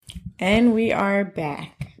And we are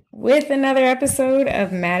back with another episode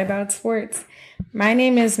of Mad About Sports. My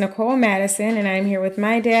name is Nicole Madison, and I'm here with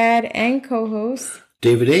my dad and co-host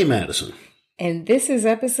David A. Madison. And this is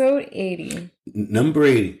episode 80. Number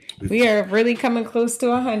 80. We are really coming close to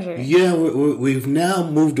 100. Yeah, we've now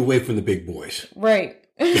moved away from the big boys. Right.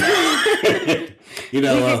 We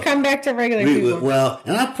can come back to regular people. Well,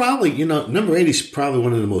 and I probably, number 80 is probably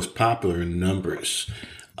one of the most popular numbers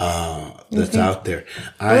that's out there.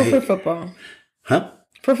 For football. Huh?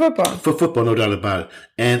 For football. For football, no doubt about it.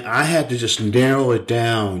 And I had to just narrow it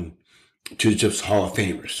down to just Hall of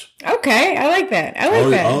Famers. Okay, I like that.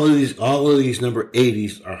 All of these number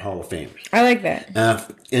 80s are Hall of Famers. I like that.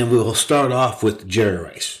 And we'll start off with Jerry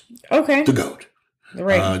Rice. Okay. The GOAT.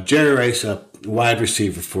 Right. Jerry Rice, a wide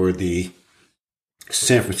receiver for the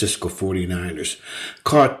San Francisco 49ers,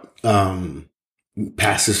 caught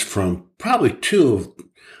passes from probably two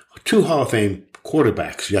Hall of Fame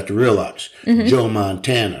quarterbacks. You have to realize Joe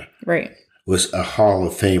Montana was a Hall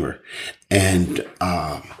of Famer, and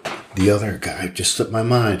the other guy just slipped my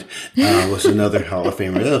mind was another Hall of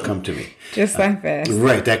Famer. They'll come to me just that fast,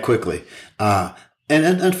 right? That quickly. And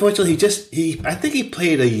unfortunately, I think he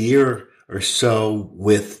played a year or so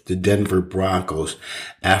with the Denver Broncos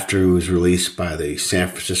after he was released by the San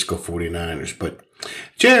Francisco 49ers. But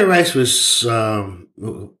Jerry Rice was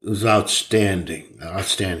outstanding.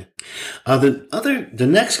 The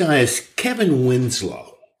next guy is Kevin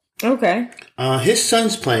Winslow. Okay. His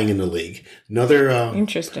son's playing in the league. Another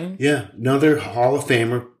interesting. Yeah, another Hall of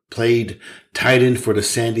Famer. Played tight end for the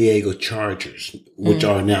San Diego Chargers, which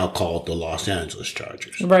are now called the Los Angeles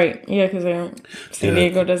Chargers. Right. Yeah, because San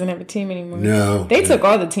Diego doesn't have a team anymore. No. They took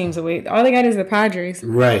all the teams away. All they got is the Padres.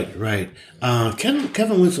 Right.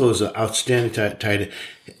 Kevin Winslow is an outstanding tight end.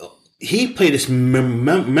 He played this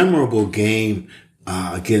memorable game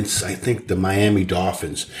against, I think, the Miami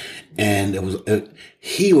Dolphins. And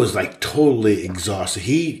he was like totally exhausted.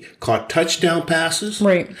 He caught touchdown passes.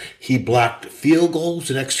 Right. He blocked field goals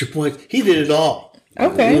and extra points. He did it all.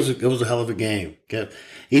 Okay. It was a hell of a game. Okay.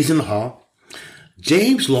 He's in the Hall.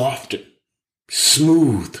 James Lofton,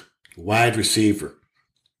 smooth wide receiver,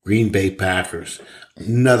 Green Bay Packers,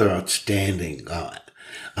 another outstanding.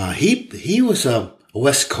 He was a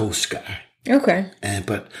West Coast guy. Okay.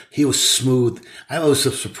 But he was smooth. I was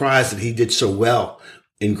surprised that he did so well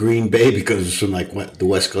in Green Bay because it's from the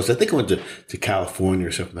West Coast. I think I went to California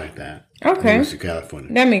or something like that. Okay. He was to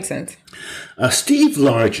California. That makes sense. Steve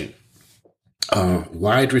Largent,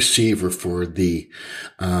 wide receiver for the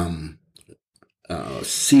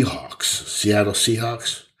Seattle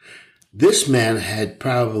Seahawks. This man had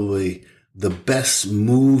probably the best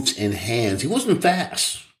moves in hands. He wasn't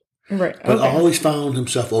fast. Right. But always found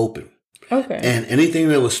himself open. Okay. And anything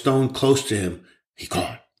that was thrown close to him, he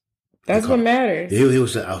caught. That's what matters. He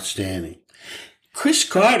was outstanding. Chris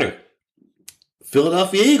Carter,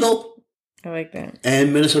 Philadelphia Eagle. I like that.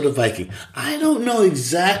 And Minnesota Viking. I don't know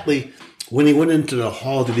exactly when he went into the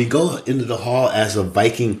Hall. Did he go into the Hall as a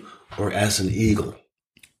Viking or as an Eagle?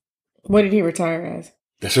 What did he retire as?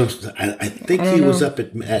 I think he was up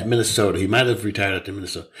at Minnesota. He might have retired at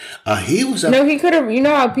Minnesota. He was up. No, he could have. You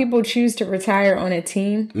know how people choose to retire on a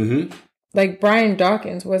team? Mm-hmm. Like Brian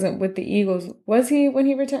Dawkins wasn't with the Eagles. Was he when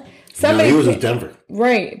he retired? No, he was with Denver.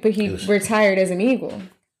 Right, but he retired as an Eagle.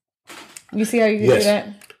 You see how you do that?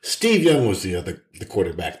 Steve Young was the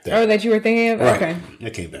quarterback there. Oh, that you were thinking of? Right. Okay.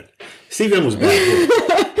 That came back. Steve Young was bad.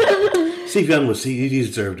 Steve Young he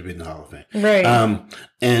deserved to be in the Hall of Fame. Right.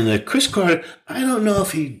 And Chris Carter, I don't know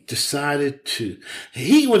if he decided to.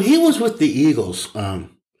 When he was with the Eagles,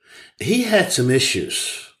 he had some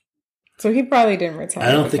issues. So he probably didn't retire.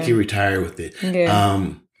 I don't think he retired with it.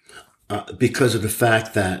 Yeah. Because of the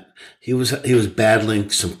fact that he was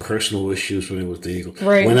battling some personal issues when he was the Eagle.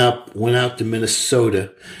 Right. Went out to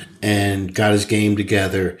Minnesota and got his game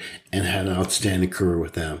together and had an outstanding career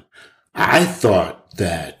with them. I thought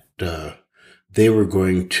that they were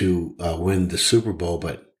going to win the Super Bowl,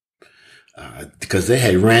 but because they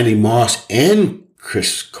had Randy Moss and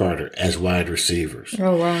Chris Carter as wide receivers.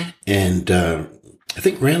 Oh wow! And I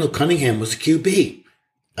think Randall Cunningham was the QB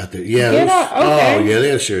out there. Yeah. Okay. Oh, yeah, they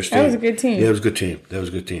had a serious team. That was a good team. Yeah, it was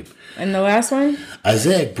a good team. And the last one?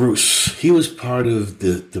 Isaiah Bruce. He was part of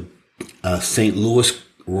the St. Louis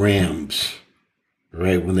Rams,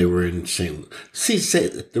 right, when they were in St. Louis. See,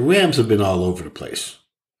 the Rams have been all over the place.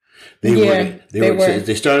 They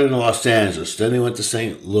started in Los Angeles, then they went to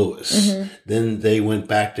St. Louis, then they went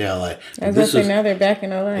back to LA. Now they're back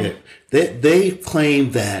in LA. Yeah, they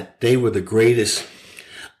claimed that they were the greatest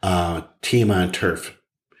team on turf.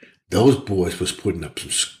 Those boys was putting up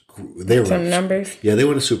some they were Some numbers. Yeah, they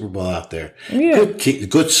won a Super Bowl out there. Yeah.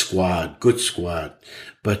 Good squad.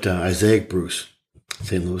 But Isaiah Bruce,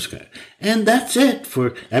 St. Louis guy, and that's it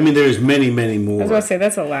for. I mean, there's many more. I was going to say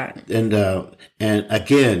that's a lot. And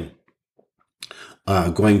again,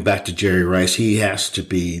 going back to Jerry Rice, he has to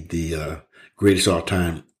be the greatest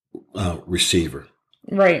all-time receiver.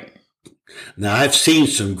 Right. Now, I've seen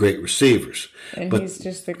some great receivers. And he's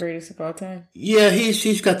just the greatest of all time. Yeah,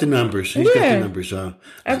 he's got the numbers. He's got the numbers.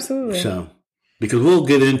 Absolutely. So, because we'll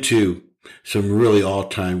get into some really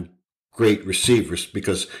all-time great receivers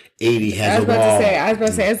because 80 has a wall. I was about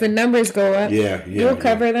to say, as the numbers go up, you'll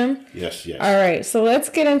cover them. Yes. All right, so let's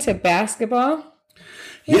get into basketball.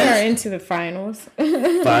 We are into the finals.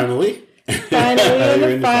 Finally in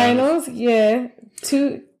the finals. Yeah.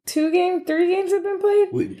 3 games have been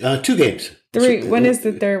played? 2 games. 3. When is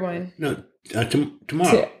the third one? No,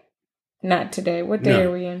 tomorrow. Not today. What day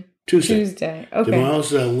are we in? Tuesday. Okay.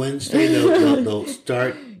 Tomorrow's Wednesday. They'll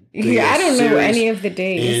start. I don't know any of the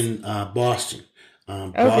days. In Boston.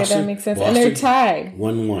 Okay, that makes sense. And they're tied.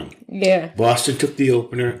 1-1. Yeah. Boston took the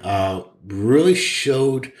opener. Really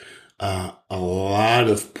showed a lot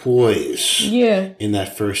of poise. Yeah. In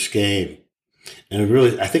that first game,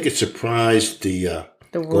 and I think it surprised the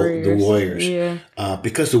Warriors. Yeah.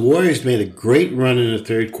 Because the Warriors made a great run in the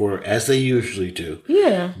third quarter, as they usually do.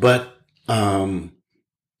 Yeah. But the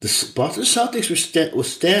Boston Celtics were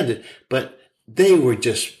standing, but they were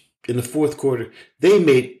just, in the fourth quarter, they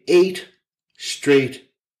made 8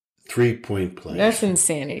 straight 3-point plays. That's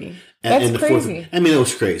insanity. That's crazy. I mean, it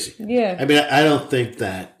was crazy. Yeah. I mean, I don't think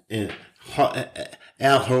that...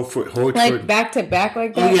 Al Horford. Like back-to-back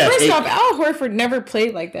like that? Oh, yeah, First off, Al Horford never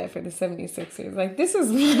played like that for the 76ers. Like, this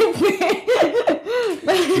is... We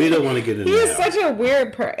don't want to get into that. He's such a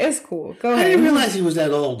weird It's cool. Go ahead. I didn't realize he was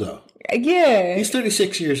that old, though. Yeah. He's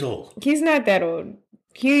 36 years old. He's not that old.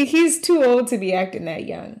 He's too old to be acting that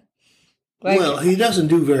young. Like, well, he doesn't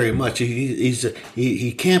do very much.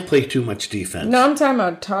 He can't play too much defense. No, I'm talking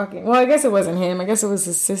about talking. Well, I guess it wasn't him. I guess it was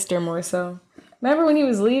his sister more so. Remember when he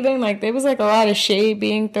was leaving? Like, there was like a lot of shade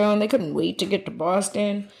being thrown. They couldn't wait to get to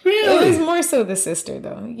Boston. Really? It was more so the sister,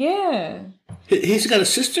 though. Yeah. He's got a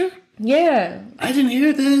sister? Yeah. I didn't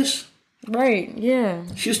hear this. Right, yeah.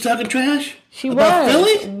 She was talking trash? She about was.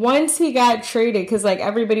 Philly? Once he got traded, because like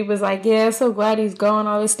everybody was like, yeah, so glad he's gone,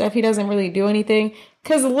 all this stuff. He doesn't really do anything.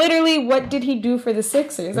 Because literally, what did he do for the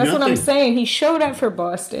Sixers? That's what I'm saying. He showed up for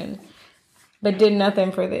Boston. But did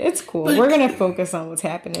nothing for It's cool. We're going to focus on what's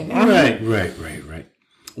happening now. Right.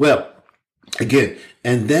 Well, again,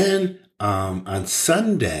 and then on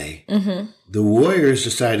Sunday, the Warriors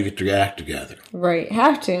decided to get their act together. Right.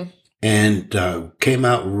 Have to. And came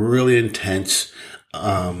out really intense.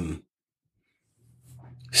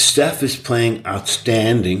 Steph is playing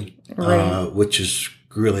outstanding, which is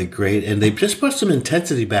really great. And they just put some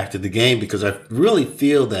intensity back to the game because I really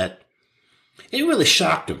feel that it really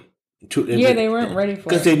shocked them. They weren't ready for it.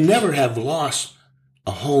 Because they never have lost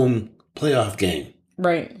a home playoff game.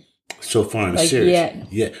 Right. So far in a series.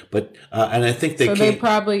 Yeah. But, and I think they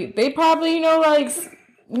probably,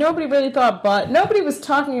 nobody really thought, nobody was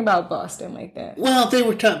talking about Boston like that. Well, they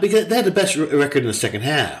were talking, because they had the best record in the second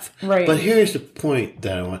half. Right. But here's the point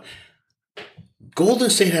that I want. Golden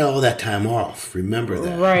State had all that time off. Remember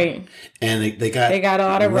that, right? And they got a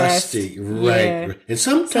lot of rusty, rest. right? Yeah. And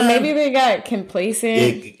sometimes so maybe they got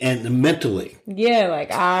complacent and mentally,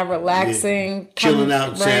 relaxing, chilling out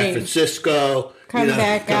in San Francisco, come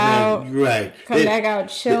back out,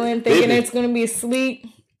 chilling, thinking it's going to be sleep.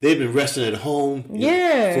 They've been resting at home, for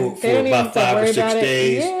about 5 or 6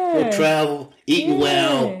 days. They'll travel, eating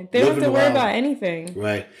well. They don't have to worry about anything.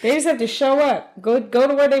 Right. They just have to show up, go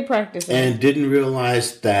to where they practice. And didn't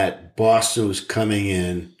realize that Boston was coming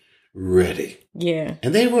in ready. Yeah.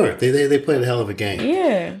 And they were. They played a hell of a game.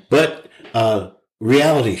 Yeah. But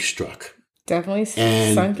reality struck. Definitely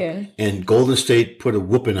sunk in. And Golden State put a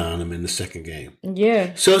whooping on them in the second game.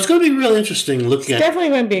 Yeah. So it's going to be real interesting looking it's definitely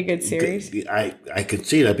going to be a good series. I can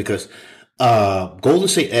see that because Golden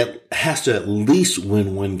State has to at least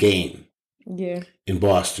win one game. Yeah. In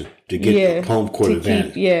Boston to get home court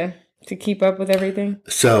advantage. To keep up with everything.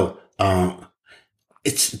 So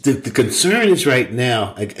it's the concern is right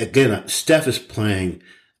now, again, Steph is playing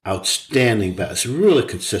outstanding basketball. It's really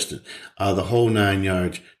consistent. The whole 9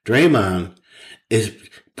 yards. Draymond is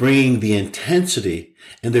bringing the intensity,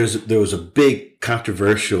 and there was a big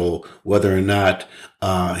controversial whether or not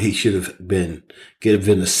he should have been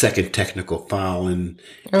given the second technical foul in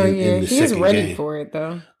the second game. He's ready for it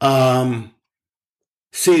though.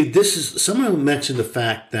 See, someone mentioned the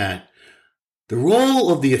fact that the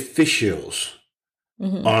role of the officials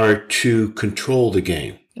are to control the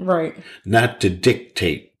game. Right. not to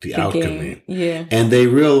dictate the outcome. Game. Yeah. And they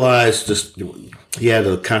realized this. He had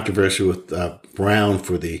a controversy with Brown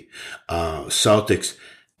for the Celtics,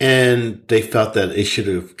 and they felt that they should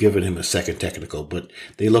have given him a second technical. But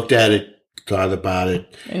they looked at it, thought about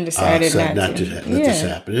it, and decided not to let this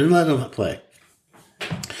happen, and let him play.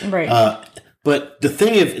 Right. But the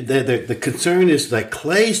thing is, the concern is that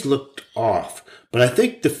Clay's looked off. But I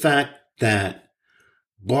think the fact that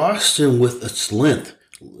Boston, with its length,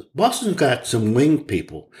 Boston's got some wing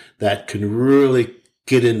people that can really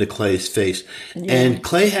get into Clay's face. Yeah. And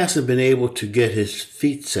Clay hasn't been able to get his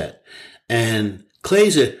feet set. And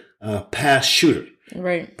Clay's a pass shooter.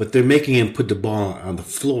 Right. But they're making him put the ball on the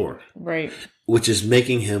floor. Right. Which is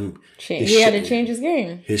making him... He had to change his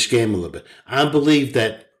game. His game a little bit. I believe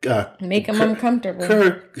that... Make him uncomfortable.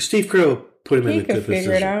 Steve Kerr will put him in a good position. He could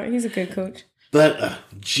figure it out. He's a good coach. But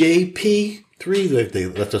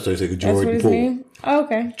JP3, that's what I think of Jordan Poole. That's Poole. His name? Oh,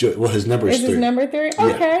 okay. His number is 3. His number 3? Okay.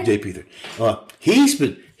 Yeah,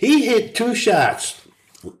 JP3. He hit 2 shots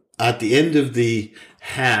at the end of the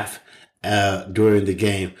half during the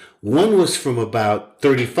game. One was from about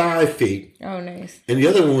 35 feet. Oh, nice. And the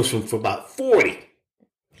other one was from about 40.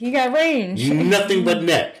 He got range. Nothing but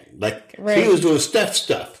net. Like, he was doing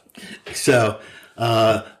stuff. So,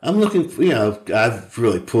 I'm looking for, I'm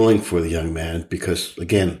really pulling for the young man because,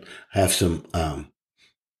 again, I have some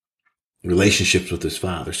relationships with his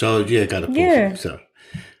father. So, I got to pull for him. So,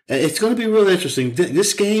 it's going to be really interesting.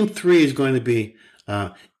 This game 3 is going to be,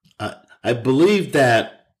 I believe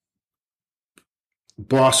that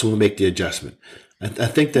Boston will make the adjustment. I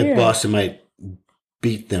think that Boston might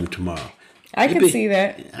beat them tomorrow. I could see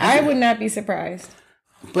that. I would not be surprised.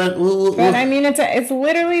 But I mean,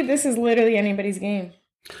 this is literally anybody's game.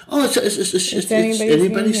 Oh, it's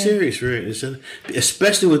anybody's series, right?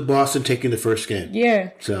 Especially with Boston taking the first game.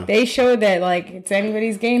 Yeah. So they showed that it's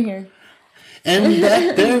anybody's game here, and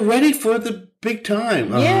that they're ready for the big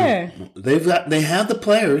time. Yeah. They have the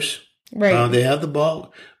players, right? They have the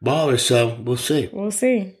ballers. So we'll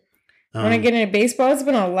see. When I get into baseball, there's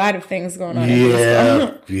been a lot of things going on.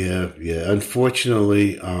 Yeah.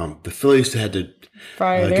 Unfortunately, the Phillies had to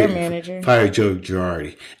fire their manager, fire Joe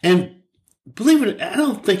Girardi, and believe it, I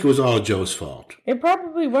don't think it was all Joe's fault. It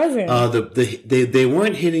probably wasn't. They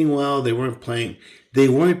weren't hitting well. They weren't playing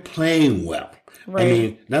well. Right. I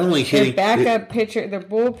mean, not only hitting... Their backup pitcher, their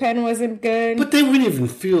bullpen wasn't good. But they weren't even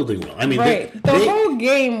fielding well. I mean, the whole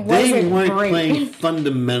game wasn't great. They weren't playing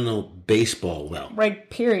fundamental baseball well. Right,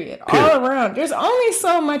 period. All around. There's only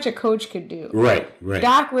so much a coach could do. Right.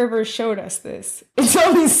 Doc Rivers showed us this. It's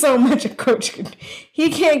only so much a coach could do. He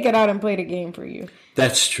can't get out and play the game for you.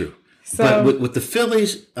 That's true. So, but with the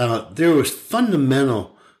Phillies, there was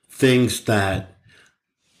fundamental things that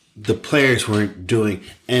the players weren't doing.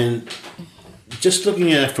 And... just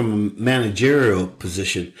looking at it from a managerial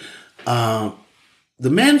position, the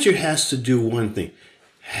manager has to do one thing: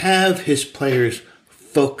 have his players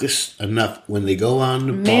focused enough when they go on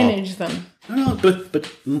the ball. Manage them. No, but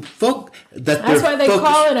that's why they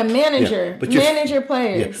call it a manager. Yeah, manager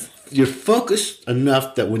players. Yeah, you're focused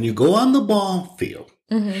enough that when you go on the ball field,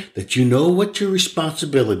 that you know what your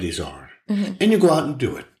responsibilities are, and you go out and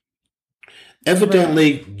do it.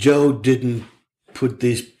 Evidently, Joe didn't put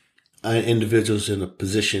these individuals in a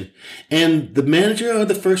position, and the manager are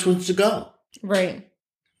the first ones to go. Right.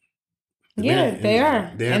 They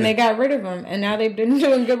are. And they got rid of them, and now they've been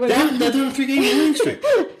doing good with them. They're doing a 3-game winning streak.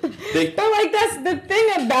 But that's the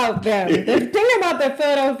thing about them. The thing about the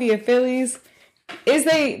Philadelphia Phillies is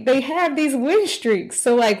they have these win streaks.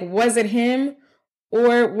 So, was it him?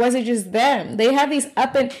 Or was it just them? They have these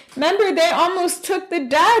remember, they almost took the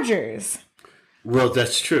Dodgers. Well,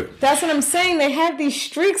 that's true. That's what I'm saying. They have these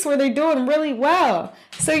streaks where they're doing really well.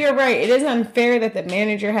 So you're right. It is unfair that the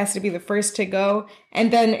manager has to be the first to go.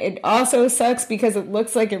 And then it also sucks because it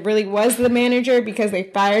looks like it really was the manager because they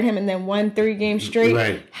fired him and then won 3 games straight.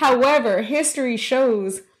 Right. However, history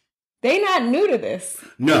shows they're not new to this.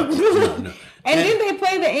 No. And then they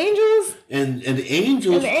play the Angels. And the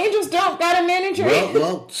Angels. And the Angels don't got a manager.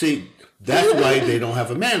 Well, see... that's why they don't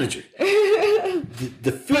have a manager.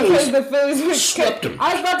 The Phillies, because the Phillies swept them.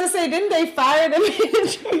 I was about to say, didn't they fire the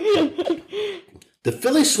manager? The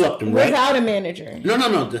Phillies swept them, right? Without a manager. No.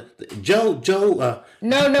 Joe.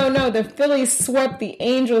 No. The Phillies swept the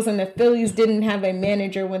Angels, and the Phillies didn't have a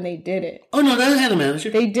manager when they did it. Oh no, they had a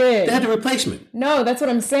manager. They did. They had a replacement. No, that's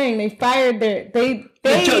what I'm saying. They fired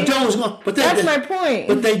Joe was gone. But that's my point.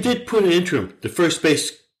 But they did put an interim. The first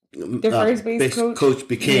base. The first base coach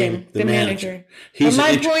became the manager.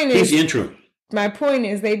 My point is, he's interim. my point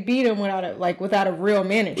is they beat him without a real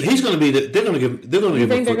manager. He's going to be. They're going to give. They're going to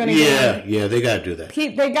give. Yeah. They got to do that.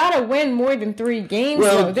 They got to win more than 3 games.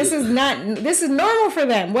 Though this is not. This is normal for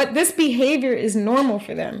them. This behavior is normal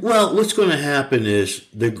for them. Well, what's going to happen is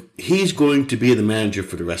he's going to be the manager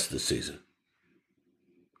for the rest of the season.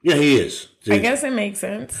 Yeah, he is. I guess it makes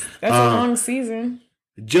sense. That's a long season.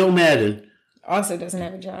 Joe Madden also doesn't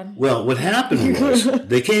have a job. Well, what happened was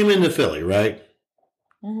they came into Philly, right?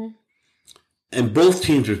 Mm-hmm. And both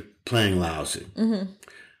teams were playing lousy. Mm-hmm.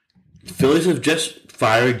 The Phillies have just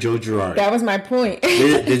fired Joe Girardi. That was my point.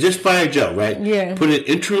 they just fired Joe, right? Yeah. Put an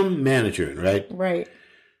interim manager in, right? Right.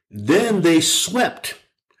 Then they swept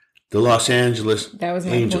the Los Angeles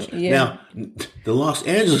Angels. Point. Yeah. Now, the Los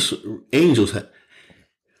Angeles Angels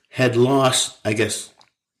had lost, I guess,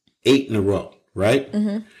 8 in a row, right?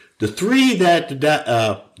 Mm-hmm. The 3 that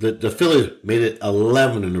the Phillies made it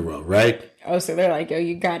 11 in a row, right? Oh, so they're like, yo,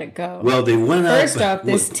 you gotta go. Well, they went out. First off,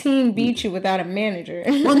 this team beat you without a manager.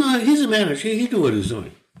 Well, no, he's a manager. He knew what he was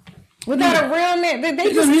doing. Without a real man,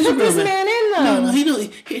 they just put this man in though. No,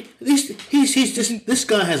 he's just this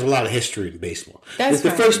guy has a lot of history in baseball. That's the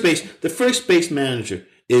first base manager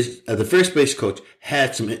is the first base coach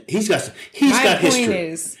had some. He's got history,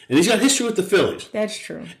 and he's got history with the Phillies. That's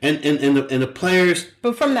true. And the players.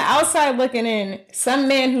 But from the outside looking in, some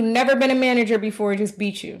man who never been a manager before just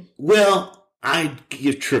beat you. Well,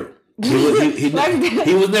 you're true. He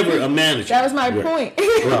was never a manager. That was my point.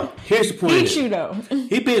 Well, here's the point. Beat you though.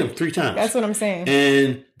 He beat him 3 times. That's what I'm saying.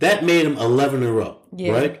 And that made him 11 in a row.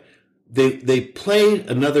 Yeah. Right? They played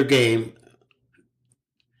another game,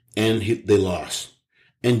 and they lost.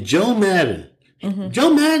 And Joe Madden. Mm-hmm.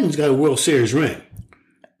 Joe Madden's got a World Series ring.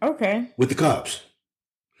 Okay. With the Cubs.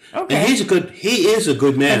 Okay. And he is a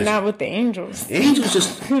good manager. But not with the Angels.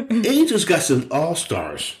 Angels got some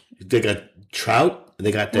all-stars. They got Trout.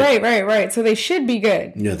 They got that. Right. So they should be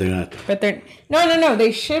good. No, they're not. But they're no.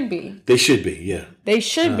 They should be. They should be. Yeah. They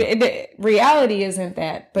should be. The reality isn't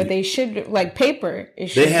that, but they should. Like paper.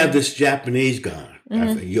 They have this Japanese guy,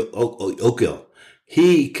 Okio.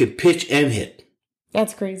 He could pitch and hit.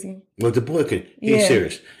 That's crazy. Well, the boy could. He's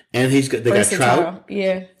serious, and they got Trout.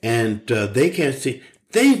 Yeah. And they can't see.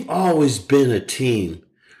 They've always been a team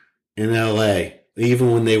in L.A.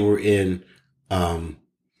 Even when they were in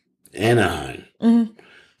Anaheim. Mm-hmm.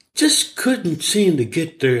 Just couldn't seem to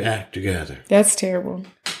get their act together. That's terrible.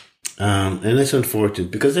 And it's unfortunate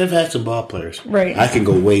because they've had some ball players. Right. I can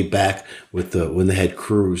go way back with when they had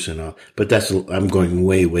Cruz and all, but I'm going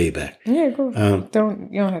way, way back. Yeah, cool. You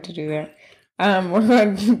don't have to do that. We're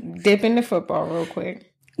going to dip into football real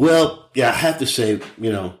quick. Well, yeah, I have to say,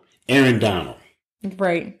 Aaron Donald.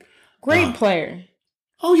 Right. Great player.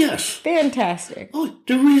 Oh, yes. Fantastic. Oh,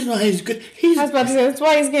 the reason why he's good. I was about to say, that's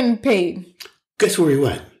why he's getting paid. Guess where he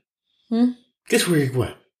went? Guess where he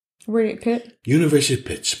went? Where did Pitt? University of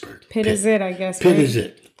Pittsburgh. Pitt is it, I guess. Pitt is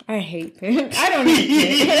it. I hate Pitt. I don't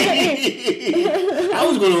hate Pitt. I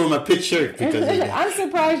was going to wear my Pitt shirt because of that. I'm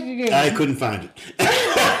surprised you didn't. I couldn't find it.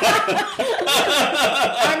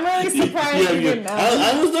 I'm really surprised you didn't.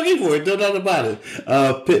 I was looking for it, no doubt about it.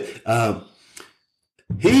 Pitt,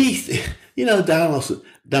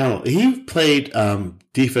 Donald, he played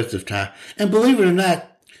defensive tackle, and believe it or not,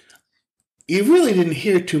 you really didn't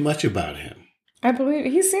hear too much about him. I believe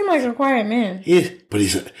he seemed like a quiet man. But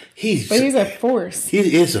he's a force. He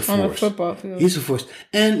is a force on the football field. He's a force,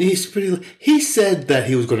 and he's pretty. He said that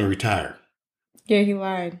he was going to retire. Yeah, he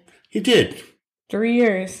lied. He did. 3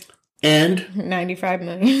 years and $95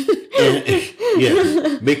 million.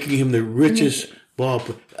 Making him the richest ball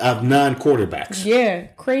of non-quarterbacks. Yeah,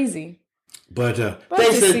 crazy. But the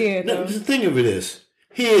thing of it is,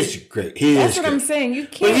 he is great. That's what I'm saying. You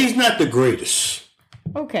can't. But he's not the greatest.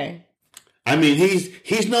 Okay. I mean,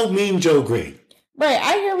 he's no Mean Joe Green. Right,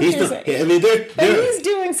 I hear what you're saying. I mean, he's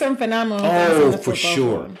doing some phenomenal things on the for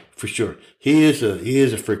sure, field. For sure. He is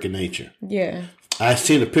a freak of nature. Yeah. I've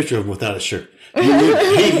seen a picture of him without a shirt.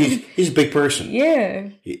 He's a big person. Yeah.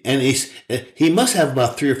 And he must have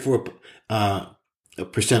about 3 or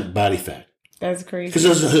 4% body fat. That's crazy.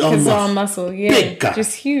 Because it's all muscle. Yeah. Big guy.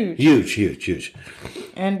 Just huge. Huge.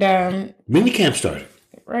 And minicamp started.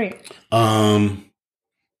 Right.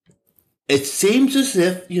 It seems as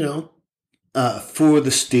if, for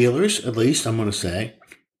the Steelers, at least, I'm going to say,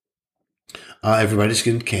 everybody's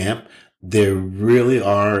in camp. They really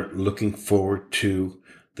are looking forward to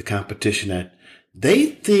the competition that they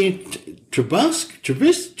think Trubinsky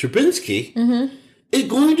is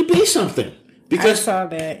going to be something. Because I saw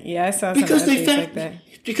that. Yeah, I saw something like that.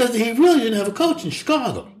 Because he really didn't have a coach in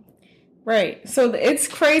Chicago. Right. So it's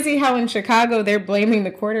crazy how in Chicago they're blaming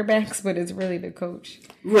the quarterbacks, but it's really the coach.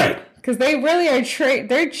 Right. Because they really are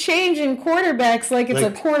they're changing quarterbacks like it's a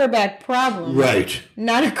quarterback problem. Right.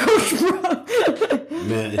 Not a coach problem.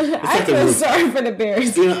 Man, I feel sorry for the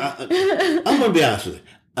Bears. You know, I'm going to be honest with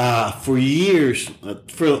you. For years,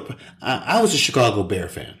 I was a Chicago Bear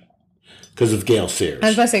fan because of Gale Sayers. I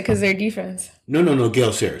was about to say because their defense. No,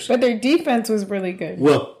 Gale Sayers. But their defense was really good.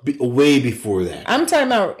 Well, way before that. I'm talking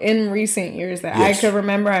about in recent years that I could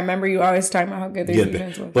remember. I remember you always talking about how good their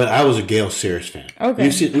defense was. But I was a Gale Sayers fan. Okay.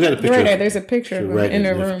 We got a picture. Right there. There's a picture of him in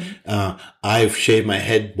the room. I've shaved my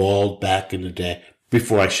head bald back in the day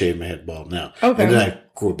before I shaved my head bald now. Okay. And then I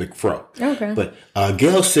grew a big fro. Okay. But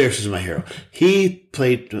Gale Sayers is my hero. He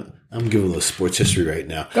played, I'm giving a little sports history right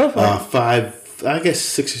now. Go for it.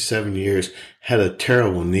 6 or 7 years, had a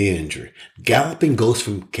terrible knee injury. Galloping Ghost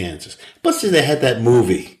from Kansas. Plus, they had that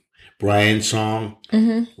movie, Brian Song,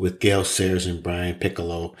 with Gale Sayers and Brian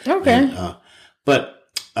Piccolo. Okay. But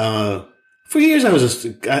for years, I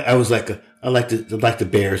liked the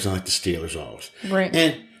Bears and I liked the Steelers always.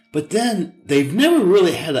 Right. But then they've never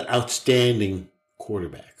really had an outstanding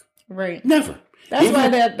quarterback. Right. Never.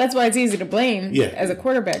 That's why it's easy to blame as a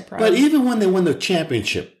quarterback problem. But even when they won the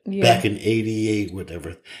championship back in '88,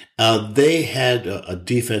 whatever, they had a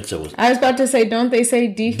defense that was. I was about to say, don't they say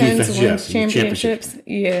defense wins championships?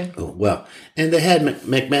 Yeah. Oh, well, and they had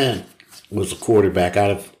McMahon was a quarterback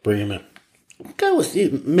out of Brigham Young. Guy was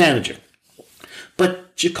manager,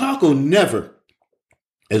 but Chicago never,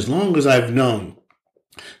 as long as I've known,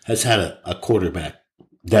 has had a quarterback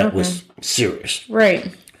that was serious.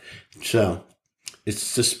 Right. So.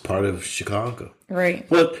 It's just part of Chicago. Right.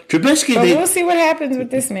 Well, Trubisky... But we'll see what happens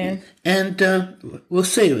with this man. And we'll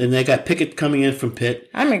see. And they got Pickett coming in from Pitt.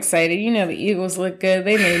 I'm excited. You know the Eagles look good.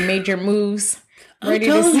 They made major moves. I'm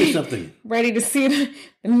telling you something. Ready to see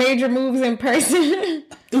the major moves in person.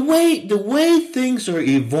 The way things are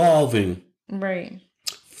evolving... Right.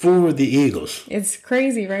 For the Eagles. It's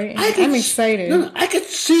crazy, right? I'm excited. I could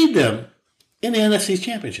see them in the NFC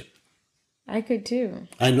Championship. I could too.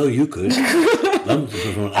 I know you could.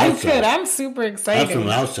 I could. I'm super excited. I'm from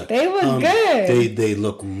outside. They look good. They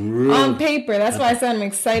look real on paper. That's why I said I'm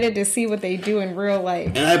excited to see what they do in real life.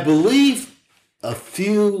 And I believe a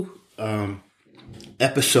few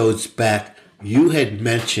episodes back, you had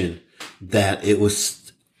mentioned that it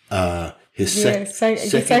was his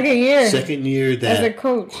second year that as a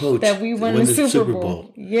coach that we won the Super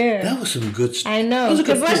Bowl. Yeah, that was some good stuff. I know,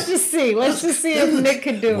 because let's just see if Nick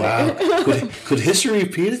could do it. Could history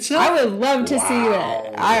repeat itself? I would love to see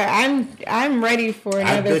that. I'm ready for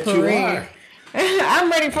another parade. I'm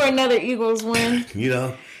ready for another Eagles win. You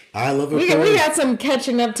know, I love it. We got some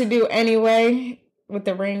catching up to do anyway with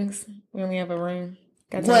the rings. We only have a ring.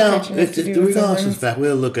 Regardless of the fact,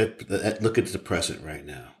 we'll look at the present right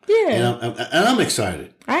now. Yeah, and I'm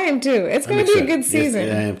excited. I am too. It's going to be a good season.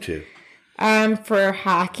 Yes, I am too. For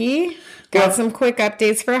hockey, got some quick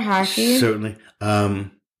updates for hockey. Certainly.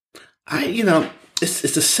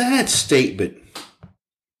 It's a sad statement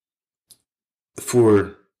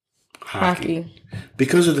for hockey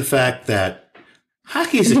because of the fact that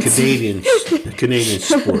hockey is a Canadian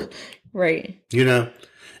sport, right? You know,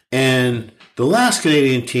 and the last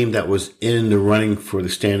Canadian team that was in the running for the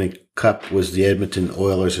Stanley Cup was the Edmonton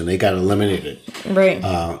Oilers, and they got eliminated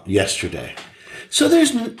yesterday. So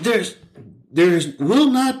there's will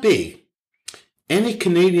not be any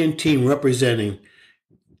Canadian team representing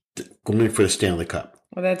going for the Stanley Cup.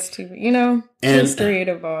 Well, that's too, history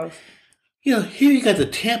evolves. Here you got the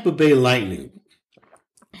Tampa Bay Lightning.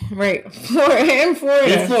 Right.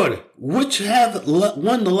 Florida, which have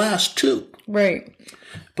won the last two. Right.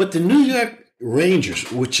 But the New York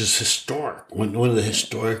Rangers, which is historic, one of the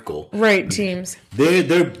historical teams. They're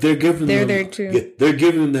giving them there too. They're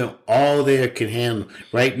giving them all they can handle.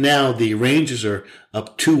 Right now, the Rangers are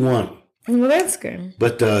up 2-1. Well, that's good.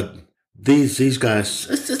 But these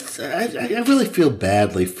guys, I really feel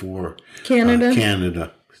badly for Canada.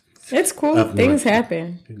 Canada. It's cool. Things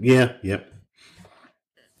happen. Yeah. Yep.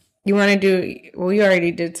 You want to do? Well, you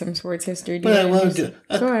already did some sports history. Go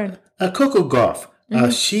ahead. Coco Gauff.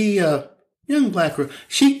 She, young black girl,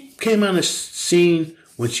 she came on the scene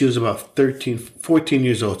when she was about 14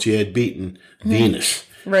 years old. She had beaten Venus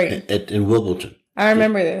in Wimbledon. I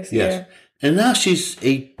remember this. Yes. Yeah. And now she's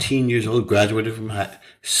 18 years old, graduated from high.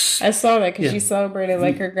 I saw that because she celebrated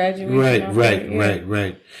her graduation.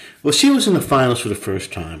 Right. Well, she was in the finals for the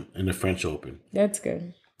first time in the French Open. That's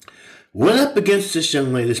good. Went up against this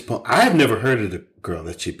young lady. I've never heard of the girl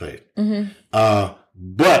that she played. But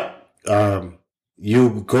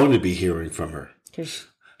you're going to be hearing from her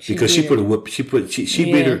because she put a whip. She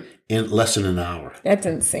beat her in less than an hour. That's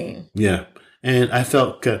insane. Yeah, and I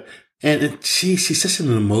felt And she's such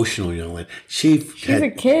an emotional young lady. She's a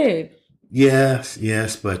kid.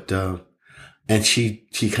 Yes, but and she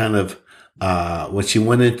kind of when she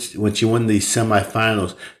won the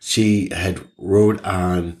semifinals, she had wrote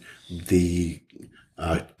on the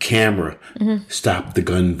camera, "Stop the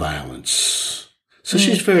gun violence." So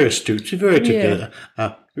she's very astute. She's very articulate.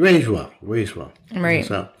 Raised well. Right.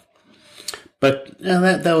 So, but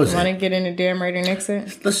that was. Want to get into Damn Right or Nix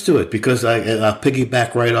It? Let's do it because I'll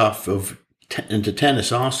piggyback right off of into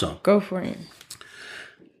tennis also. Go for it.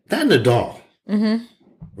 That Nadal,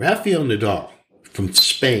 Rafael Nadal from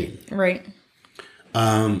Spain. Right.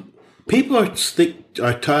 People are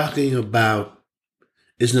talking about,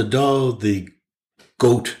 is Nadal the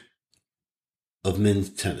GOAT of men's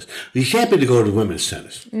tennis? You can't be the GOAT of women's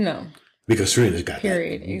tennis. No. Because Serena's got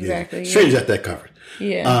Period. that. Exactly. Yeah. Serena's got that covered.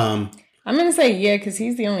 Yeah. I'm going to say because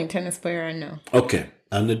he's the only tennis player I know. Okay.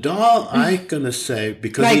 Nadal, I'm going to say,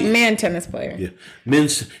 because man tennis player. Yeah.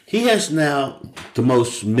 He has now the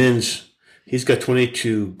most men's, he's got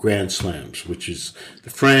 22 Grand Slams, which is the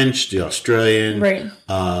French, the Australian,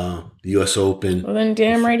 the U.S. Open. Well, then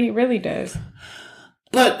damn right he really does.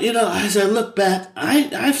 But, as I look back,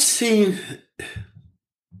 I've seen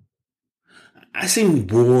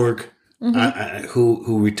Borg,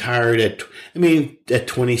 who retired at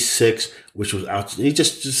 26, which was out. He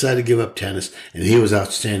just decided to give up tennis, and he was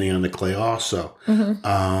outstanding on the clay also.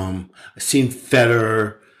 I've seen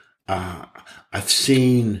Federer. I've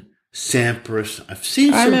seen Sampras.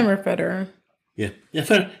 I remember Federer. Yeah,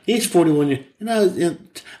 Federer. He's 41 years.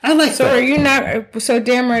 I like. So Federer. are you not? So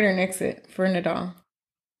damn right or nix it for Nadal?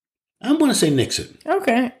 I'm going to say Nixon.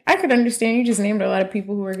 Okay, I could understand. You just named a lot of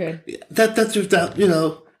people who were good. That's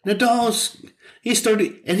Nadal's. He's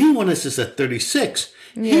 30, and he won this at 36.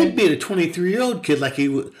 Yeah. He beat a 23-year-old kid like he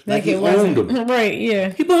owned him. Right? Yeah.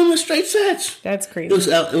 He beat him in straight sets. That's crazy.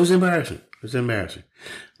 It was embarrassing.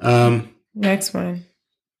 Next one.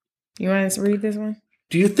 You want us to read this one?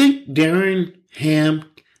 Do you think Darren Ham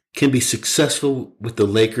can be successful with the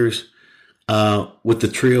Lakers with the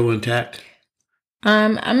trio intact?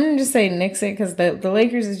 I'm gonna just say nix it because the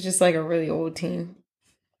Lakers is just like a really old team.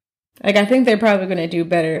 Like I think they're probably gonna do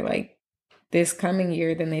better like this coming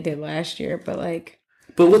year than they did last year, but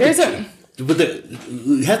you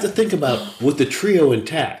have to think about with the trio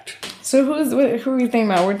intact. So who are we thinking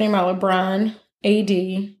about? We're thinking about LeBron, AD,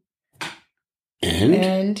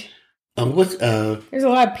 and there's a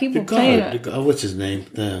lot of people playing. What's his name?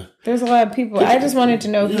 There's a lot of people. I just wanted to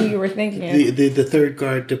know who you were thinking of. The third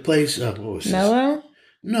guard that plays. What was this? Melo?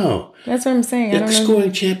 No, that's what I'm saying. The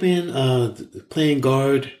scoring champion, playing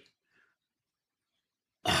guard.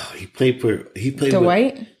 Oh, he played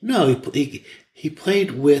Dwight? No, he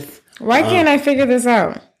played with. Why can't I figure this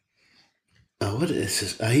out? What is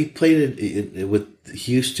this? He played with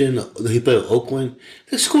Houston. He played with Oakland.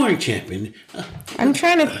 The scoring champion. I'm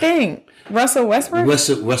trying to think. Russell Westbrook?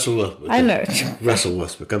 Russell Westbrook. I know. Russell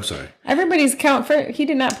Westbrook. I'm sorry. Everybody's he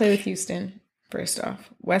did not play with Houston, first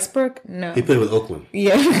off. Westbrook? No. He played with Oakland.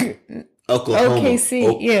 Yeah. Oklahoma. OKC.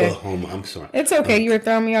 Oklahoma. I'm sorry. It's okay. You were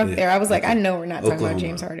throwing me off there. I was like, I know we're not talking about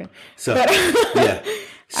James Harden. So, yeah.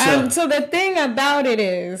 So the thing about it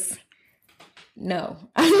is, no,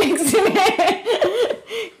 I'm mixing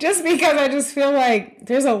it. Just because I just feel like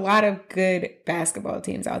there's a lot of good basketball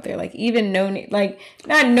teams out there. Like even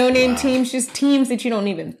not no-name teams, just teams that you don't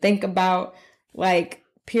even think about. Like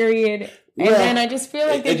period. And then I just feel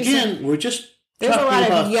like there's a lot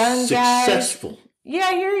of young successful guys. Yeah,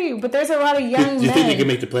 I hear you, but there's a lot of young men. Do you think they can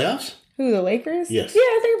make the playoffs? Who, the Lakers? Yes. Yeah,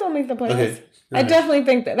 I think they'll make the playoffs. Okay. I definitely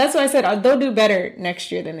think that. That's why I said they'll do better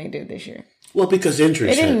next year than they did this year. Well, because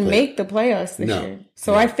injuries. They didn't make the playoffs this year.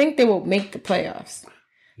 So I think they will make the playoffs.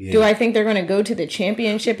 Yeah. Do I think they're going to go to the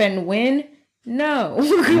championship and win? No.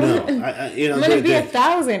 No. I'm going to be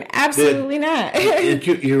 1,000. Absolutely not. And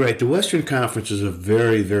you're right. The Western Conference is a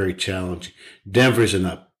very, very challenging. Denver's an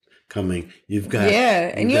upcoming. You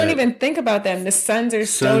don't even think about them. The Suns are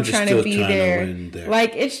still trying to be there.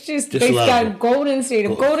 Like it's just they've got Golden State.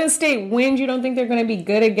 If Golden State wins, you don't think they're going to be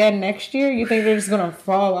good again next year? You think they're just going to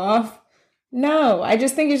fall off? No, I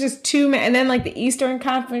just think it's just too many. And then like the Eastern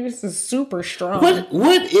Conference is super strong. What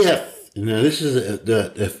if? This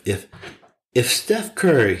is if Steph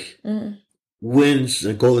Curry wins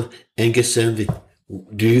a Golden and gets MVP,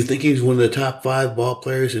 do you think he's one of the top 5 ball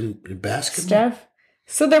players in basketball? Steph.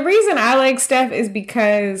 So the reason I like Steph is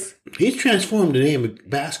because he's transformed the game of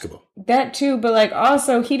basketball. That too, but like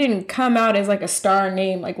also he didn't come out as like a star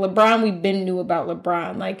name. Like LeBron, we've been knew about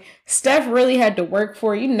LeBron. Like Steph really had to work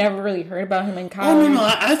for it. You never really heard about him in college. Oh no,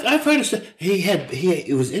 I've heard of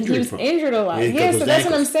he was injured. He was injured a lot. Yeah, so that's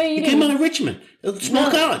what I'm saying. He came out of Richmond, small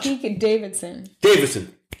college. Davidson.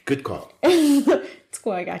 Good call. It's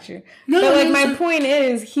cool, I got you. No, but like my point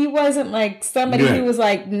is, he wasn't like somebody who was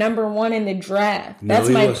like number one in the draft. That's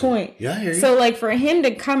my point. Yeah, I hear you. So like for him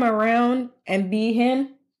to come around and be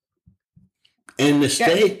him. And to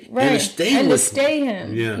stay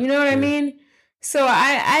him. Yeah. You know what I mean? So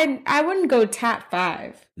I wouldn't go top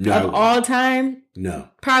 5 of all time. No.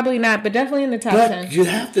 Probably not, but definitely in the top 10. But you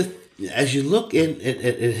have to, as you look at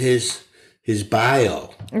his bio.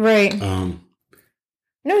 Right.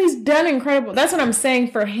 No, he's done incredible. That's what I'm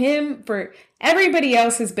saying. For him, for everybody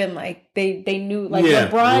else has been like, they knew, like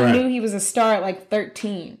LeBron knew he was a star at like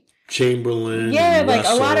 13. Chamberlain. Yeah, like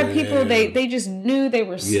Russell, a lot of people, they just knew they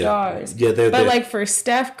were stars. Yeah, but like for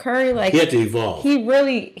Steph Curry, like he had to evolve.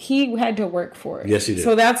 He had to work for it. Yes, he did.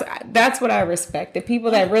 So that's what I respect. The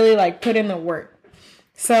people that really like put in the work.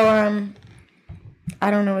 So I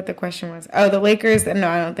don't know what the question was. Oh, the Lakers. No,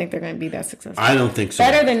 I don't think they're going to be that successful. I don't think so.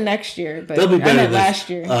 Better than next year, but they'll be better than last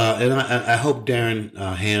year. And I hope Darren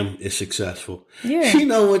Ham is successful. Yeah. You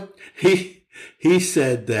know what he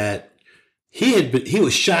said that. He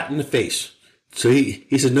was shot in the face. So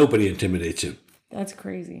he said nobody intimidates him. That's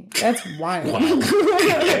crazy. That's wild.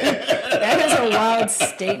 That is a wild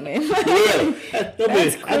statement. Really?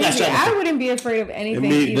 That's crazy. I wouldn't be afraid of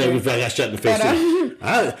anything either. If I got shot in the face,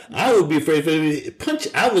 I would be afraid of punch.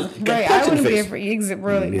 I wouldn't be afraid.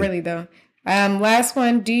 Really though. Last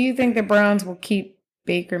one. Do you think the Browns will keep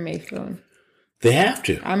Baker Mayfield? They have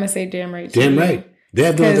to. I'm gonna say damn right. Damn right. They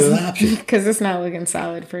have no other option. Because it's not looking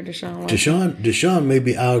solid for Deshaun Watson. Deshaun may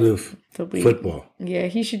be out of football. Yeah,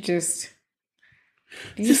 he should just...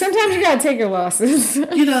 Sometimes you gotta take your losses.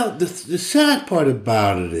 You know, the sad part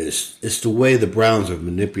about it is the way the Browns have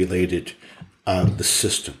manipulated the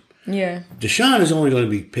system. Yeah. Deshaun is only going to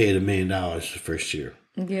be paid $1 million the first year.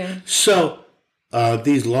 Yeah. So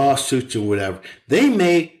these lawsuits or whatever, the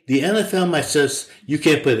NFL might says you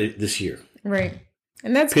can't put it this year. Right.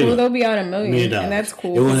 And that's cool. They'll be out $1 million. And that's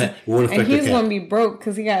cool. It won't affect and he's going to be broke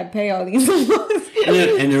because he got to pay all these loans.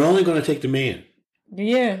 and they're only going to take the man.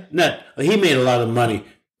 Yeah. He made a lot of money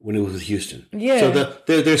when he was with Houston. Yeah. So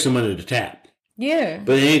there's some money to tap. Yeah.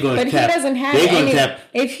 But they ain't going to tap. But he doesn't have it.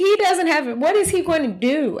 If he doesn't have it, what is he going to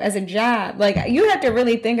do as a job? Like, you have to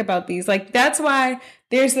really think about these. Like, that's why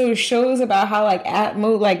there's those shows about how,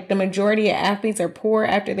 like the majority of athletes are poor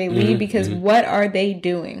after they leave because what are they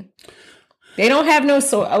doing? They don't have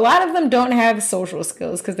a lot of them don't have social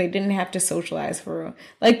skills because they didn't have to socialize for real.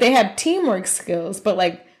 Like, they have teamwork skills, but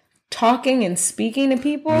like talking and speaking to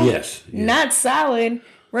people, yes. Not solid.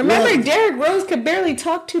 Remember, Derrick Rose could barely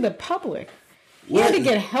talk to the public. He had to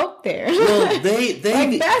get help there. Well, they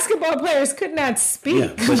like basketball players could not speak.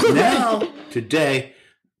 Yeah, but now, today,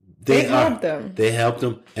 they helped them. They helped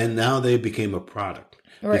them, and now they became a product.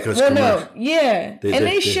 Right. They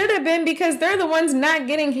should have been because they're the ones not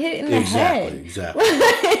getting hit in the head. Exactly.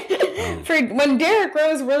 When Derrick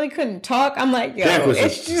Rose really couldn't talk, I'm like,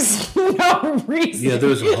 it's just no reason. Yeah, there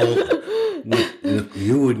was a whole.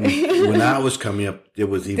 You wouldn't. When I was coming up, it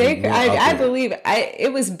was even. I believe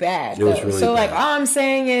it was bad. It was really so bad. Like all I'm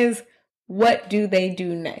saying is, what do they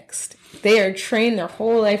do next? They are trained their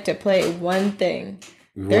whole life to play one thing.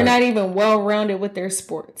 Right. They're not even well rounded with their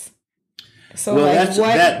sports. So that's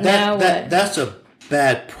a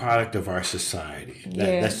bad product of our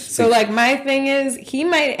society. So my thing is, he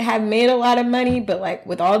might have made a lot of money, but like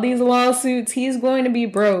with all these lawsuits, he's going to be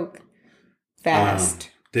broke fast.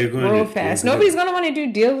 They're going fast. Nobody's going to want to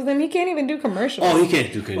do deals with him. He can't even do commercials. Oh, he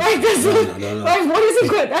can't do commercials. No. Like, what is he?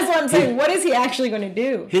 That's what I'm saying. What is he actually going to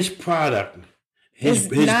do? His product.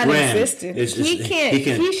 His non-existent. He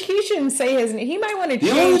shouldn't say his name. He might want to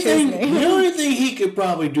change his name. The only thing he could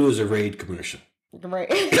probably do is a Raid commercial. Right.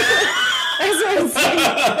 That's what I'm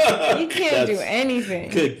saying. He can't do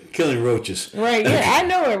anything. Killing roaches. Right. Yeah, I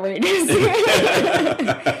know what Raid is.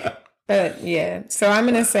 But yeah, so I'm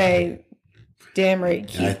gonna say, damn right.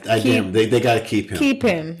 They got to keep him. Keep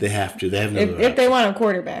him. They have to. They have no. If they want a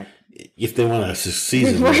quarterback. If they want a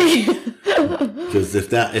season, because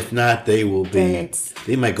if not, they will be.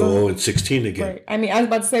 They might go 0-16 again. Right. I mean, I was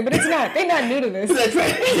about to say, but it's not. They're not new to this. That's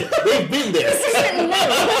right. They've been there. This isn't new.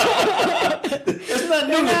 It's not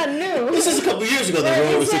new. They're not new. This is a couple years ago.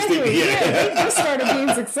 They were 0-16. Yeah, they just started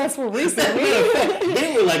being successful recently.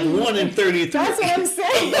 They were like 1-33. That's what I'm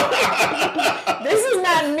saying. This is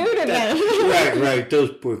not new to them. Right.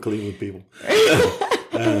 Those poor Cleveland people.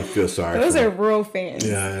 I don't feel sorry. Those for are them. real fans.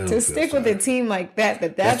 Yeah, I don't To feel stick with sorry. a team like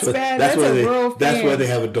that, that's what- bad. That's a real fan. That's why they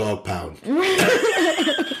have a dog pound.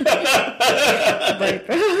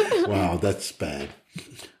 Wow, that's bad.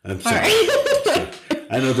 I'm sorry.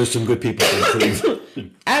 I know there's some good people in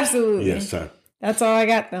Cleveland. Absolutely. Yes, sir. That's all I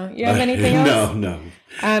got, though. You have anything else? No.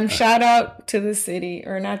 Shout out to the city,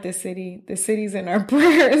 or not the city. The city's in our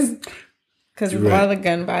prayers because of all the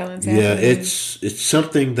gun violence. Yeah, happening. it's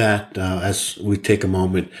something that as we take a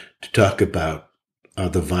moment to talk about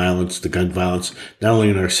the violence, the gun violence, not only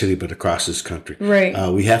in our city but across this country.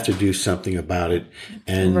 Right. We have to do something about it,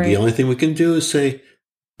 and Right. the only thing we can do is say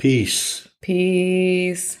peace.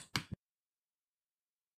 Peace.